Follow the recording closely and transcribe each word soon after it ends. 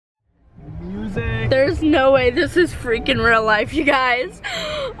music. There's no way this is freaking real life, you guys.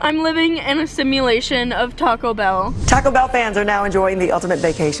 I'm living in a simulation of Taco Bell. Taco Bell fans are now enjoying the ultimate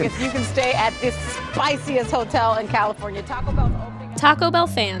vacation. If you can stay at this spiciest hotel in California, Taco Bell's opening. Taco Bell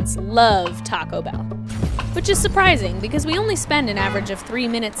fans love Taco Bell, which is surprising because we only spend an average of 3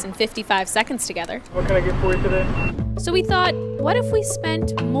 minutes and 55 seconds together. What can I get for you today? So we thought, what if we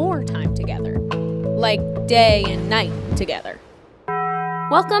spent more time together? Like day and night together.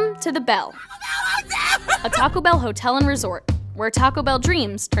 Welcome to the Bell, a Taco Bell hotel and resort, where Taco Bell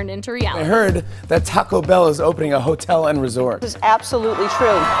dreams turned into reality. I heard that Taco Bell is opening a hotel and resort. This is absolutely true.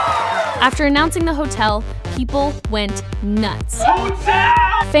 After announcing the hotel, people went nuts.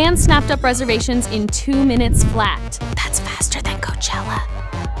 Hotel! Fans snapped up reservations in 2 minutes flat. That's faster than Coachella.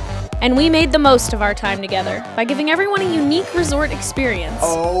 And we made the most of our time together by giving everyone a unique resort experience.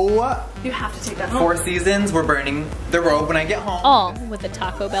 Oh, You have to take that home. 4 Seasons, we're burning the road when I get home. All with a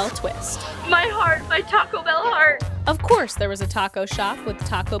Taco Bell twist. My heart, my Taco Bell heart. Of course, there was a taco shop with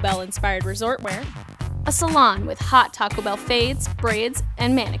Taco Bell-inspired resort wear, a salon with hot Taco Bell fades, braids,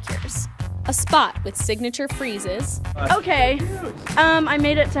 and manicures, a spot with signature freezes, Okay, I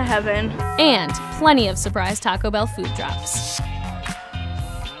made it to heaven. and plenty of surprise Taco Bell food drops.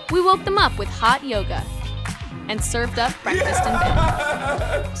 We woke them up with hot yoga and served up breakfast in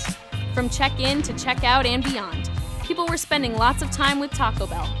bed. From check-in to check-out and beyond, people were spending lots of time with Taco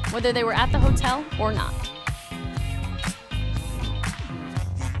Bell, whether they were at the hotel or not.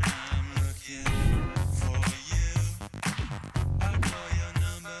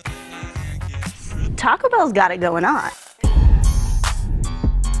 Taco Bell's got it going on.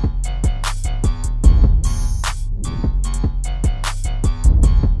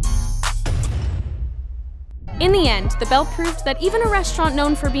 In the end, the Bell proved that even a restaurant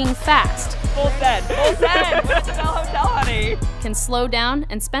known for being fast Full send. Where's the Bell Hotel, honey? can slow down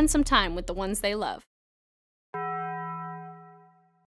and spend some time with the ones they love.